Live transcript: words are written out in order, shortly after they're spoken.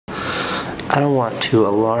I don't want to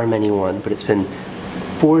alarm anyone, but it's been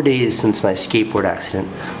 4 days since my skateboard accident.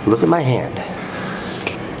 Look at my hand.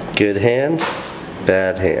 Good hand,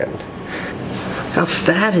 bad hand. Look how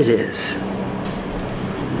fat it is.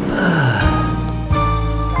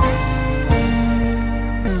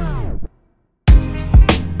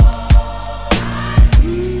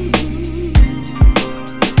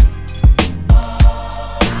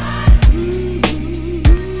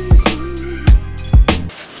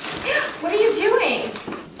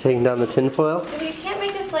 Taking down the tinfoil? You can't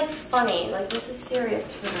make this like funny. Like this is serious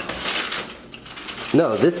too.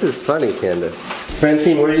 No, this is funny, Candace.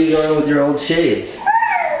 Francine, where are you going with your old shades?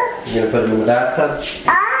 You gonna put them in the bathtub?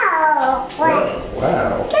 Oh,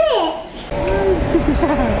 wow.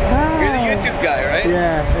 You're the YouTube guy, right?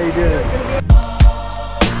 Yeah, how you doing?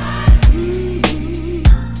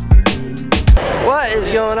 What is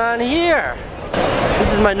going on here?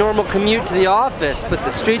 This is my normal commute to the office, but the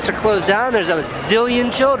streets are closed down. There's a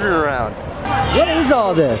zillion children around. What is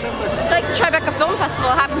all this? It's like the Tribeca Film Festival.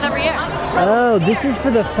 It happens every year. Oh, this is for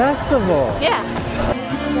the festival. Yeah.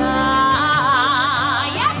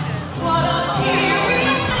 Yes.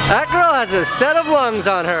 That girl has a set of lungs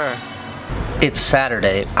on her. It's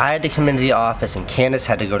Saturday. I had to come into the office and Candace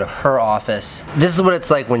had to go to her office. This is what it's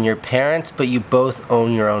like when you're parents, but you both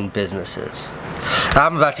own your own businesses.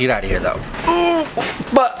 I'm about to get out of here though.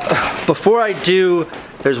 But before I do,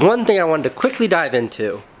 there's one thing I wanted to quickly dive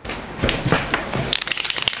into.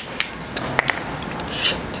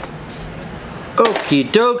 Shit.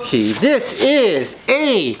 Okie dokie. This is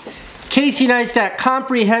a Casey Neistat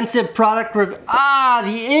comprehensive product review. Ah,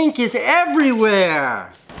 the ink is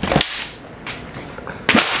everywhere.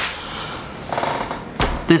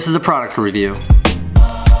 This is a product review.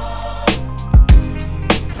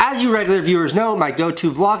 As you regular viewers know, my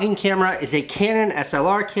go-to vlogging camera is a Canon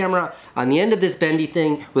SLR camera on the end of this bendy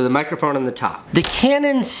thing with a microphone on the top. The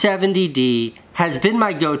Canon 70D has been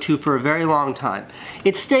my go-to for a very long time.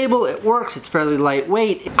 It's stable, it works, it's fairly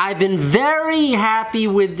lightweight. I've been very happy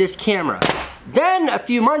with this camera. Then a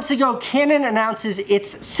few months ago, Canon announces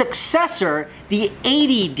its successor, the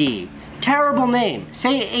 80D. Terrible name.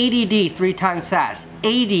 Say ADD 3 times fast.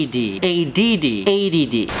 ADD, ADD,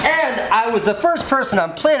 ADD. And I was the first person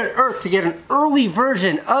on planet Earth to get an early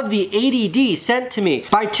version of the ADD sent to me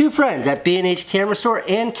by two friends at B&H Camera Store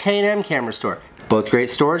and K&M Camera Store. Both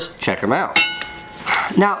great stores, check them out.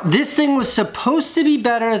 Now, this thing was supposed to be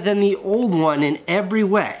better than the old one in every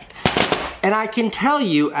way. And I can tell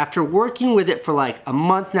you, after working with it for like a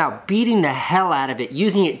month now, beating the hell out of it,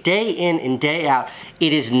 using it day in and day out,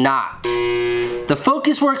 it is not. The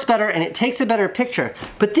focus works better and it takes a better picture,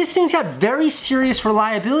 but this thing's got very serious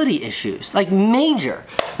reliability issues, like major.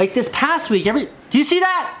 Like this past week, do you see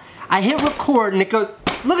that? I hit record and it goes,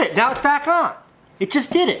 look at it, now it's back on. It just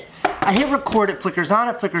did it. I hit record, it flickers on,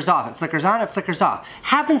 it flickers off, it flickers on, it flickers off.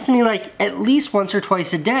 Happens to me like at least once or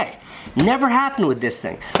twice a day. Never happened with this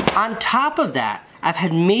thing. On top of that, I've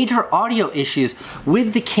had major audio issues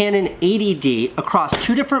with the Canon 80D across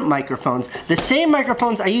two different microphones, the same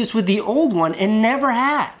microphones I used with the old one and never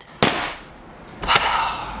had.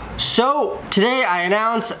 So today I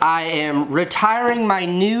announce I am retiring my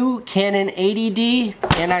new Canon 80D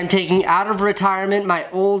and I'm taking out of retirement my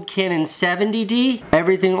old Canon 70D.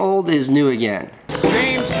 Everything old is new again.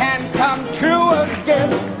 Dreams can come true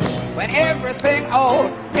again when everything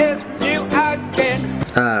old is new again.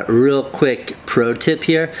 Real quick pro tip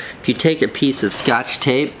here. If you take a piece of Scotch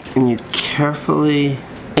tape and you carefully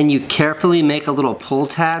make a little pull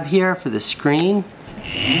tab here for the screen.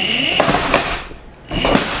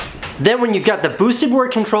 Then when you've got the boosted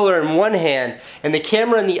word controller in one hand and the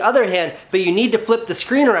camera in the other hand, but you need to flip the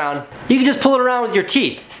screen around, you can just pull it around with your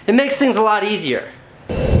teeth. It makes things a lot easier.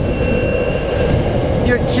 If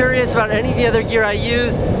you're curious about any of the other gear I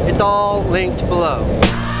use, it's all linked below.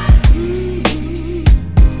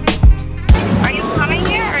 Are you coming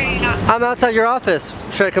here or are you not? I'm outside your office.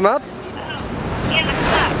 Should I come up? Yeah,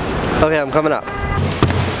 let's go. Okay, I'm coming up.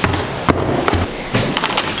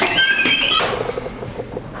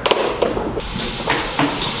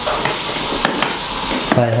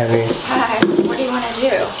 Hi, Henry. Hi. What do you want to do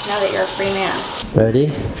now that you're a free man?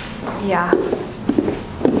 Ready? Yeah.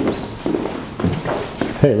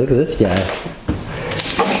 Hey, look at this guy.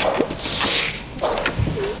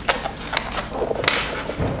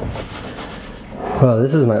 Wow,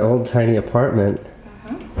 this is my old tiny apartment.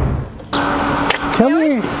 Tell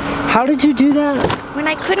me, how did you do that? When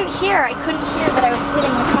I couldn't hear that I was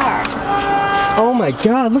hitting the car. Oh my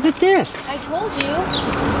God, look at this. I told you.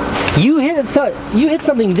 You hit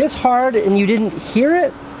something this hard and you didn't hear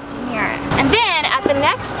it? Didn't hear it. And then at the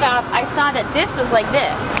next stop, I saw that this was like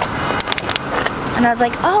this. And I was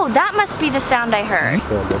like, oh, that must be the sound I heard.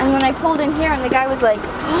 And then I pulled in here and the guy was like,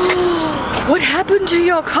 oh, what happened to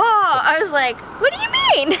your car? I was like, what do you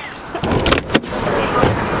mean?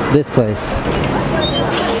 This place.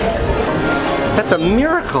 That's a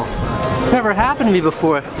miracle. It's never happened to me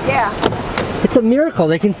before. Yeah. It's a miracle.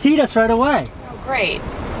 They can seat us right away. Oh, great.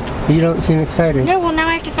 You don't seem excited. No, well now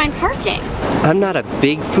I have to find parking. I'm not a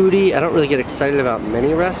big foodie. I don't really get excited about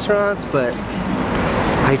many restaurants, but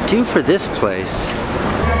I do for this place.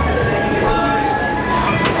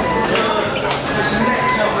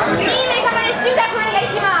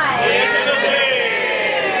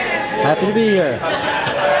 Happy to be here.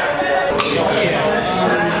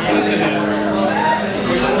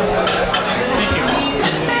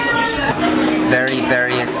 Very,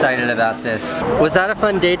 very excited about this. Was that a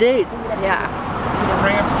fun day date? Yeah.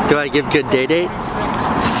 Do I give good day date?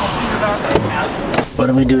 What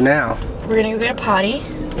do we do now? We're gonna go get a potty.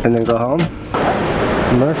 And then go home?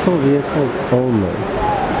 Commercial vehicles only.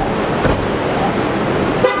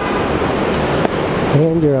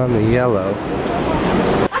 And you're on the yellow.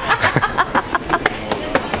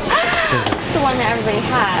 It's the one that everybody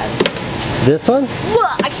has. This one?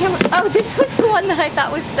 I can't. Oh, this was the one that I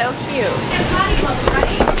thought was so cute.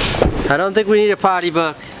 I don't think we need a potty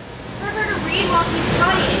book. For her to read while she's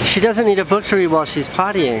pottying. She doesn't need a book to read while she's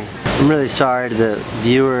pottying. I'm really sorry to the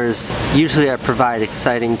viewers. Usually I provide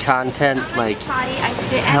exciting content like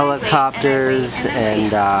helicopters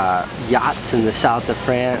and yachts in the south of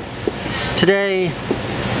France. Today's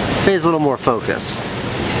a little more focused.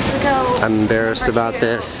 I'm embarrassed about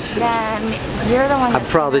this. You're the one. I'm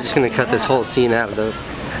probably just gonna cut this whole scene out of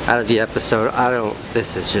the episode.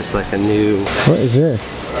 This is just like a new. What is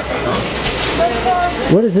this?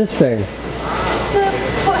 What is this thing? It's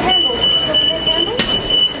what handles. What's big handles?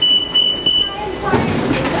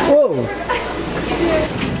 Whoa!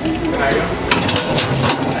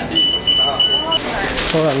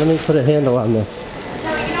 Hold on, let me put a handle on this.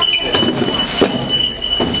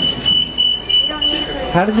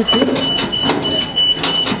 How does it do it?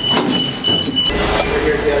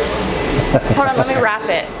 Hold on, let me wrap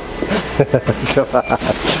it. Come on,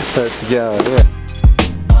 let's go. Yeah.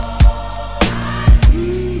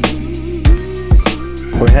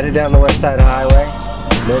 We're headed down the west side of the highway.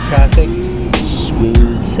 No traffic.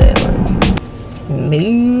 Smooth sailing.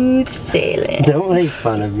 Smooth sailing. Don't make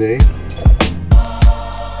fun of me.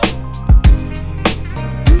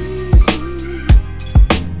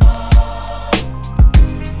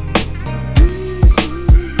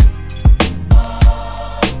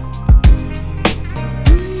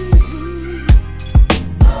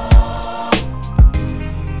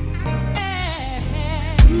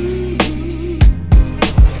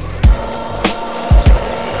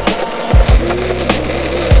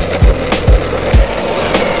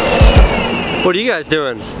 What are you guys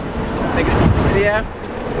doing? Making a music video.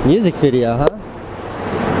 Music video, huh?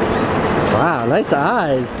 Wow, nice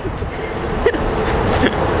eyes.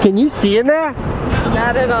 Can you see in there?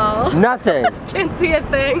 Not at all. Nothing. Can't see a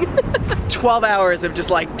thing. 12 hours of just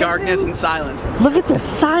like darkness and silence. Look at the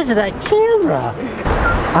size of that camera.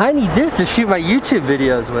 I need this to shoot my YouTube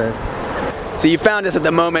videos with. So you found us at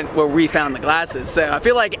the moment where we found the glasses. So I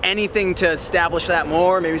feel like anything to establish that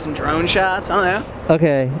more, maybe some drone shots, I don't know.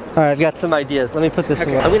 Okay, all right, I've got some ideas. Let me put this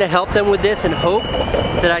in. I'm gonna help them with this and hope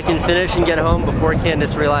that I can finish and get home before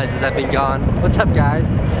Candace realizes I've been gone. What's up, guys?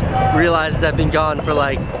 Realizes I've been gone for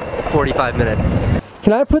like 45 minutes.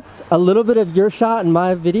 Can I put a little bit of your shot in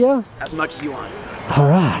my video? As much as you want. All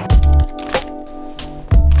right.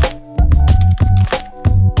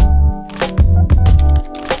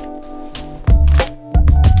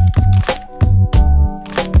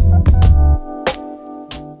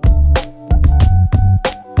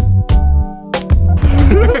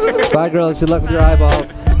 Bye girls, good luck with your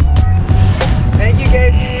eyeballs. Thank you,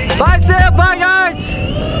 Casey. Bye Sam, bye guys!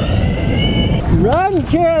 Run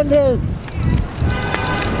Candace!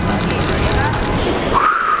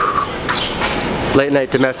 Late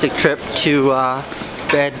night domestic trip to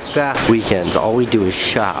Bed Bath. Weekends, all we do is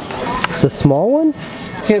shop. The small one?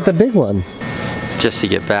 Get the big one. Just to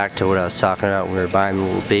get back to what I was talking about when we were buying the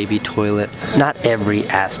little baby toilet. Not every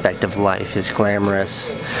aspect of life is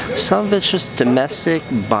glamorous. Some of it's just domestic,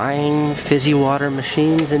 buying fizzy water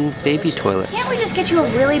machines and baby toilets. Can't we just get you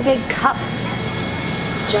a really big cup?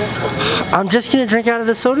 I'm just gonna drink out of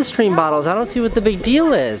the SodaStream bottles. I don't see what the big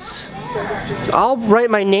deal is. I'll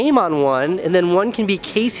write my name on one, and then one can be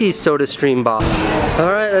Casey's SodaStream bottle.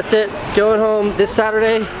 All right, that's it. Going home. This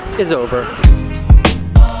Saturday is over.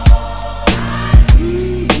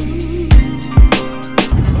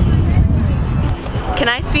 Can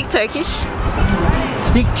I speak Turkish?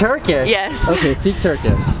 speak Turkish? Yes. Okay, speak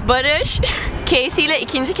Turkish. Barış, Casey ile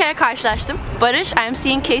ikinci kere karşılaştım. Barış, I'm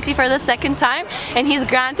seeing Casey for the second time and he's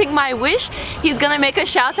granting my wish. He's gonna make a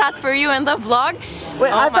shout out for you in the vlog.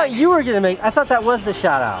 Wait, I thought you were gonna make, I thought that was the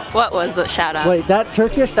shout out. What was the shout out? Wait, that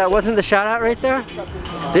Turkish, that wasn't the shout out right there?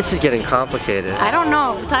 This is getting complicated. I don't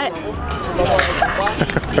know.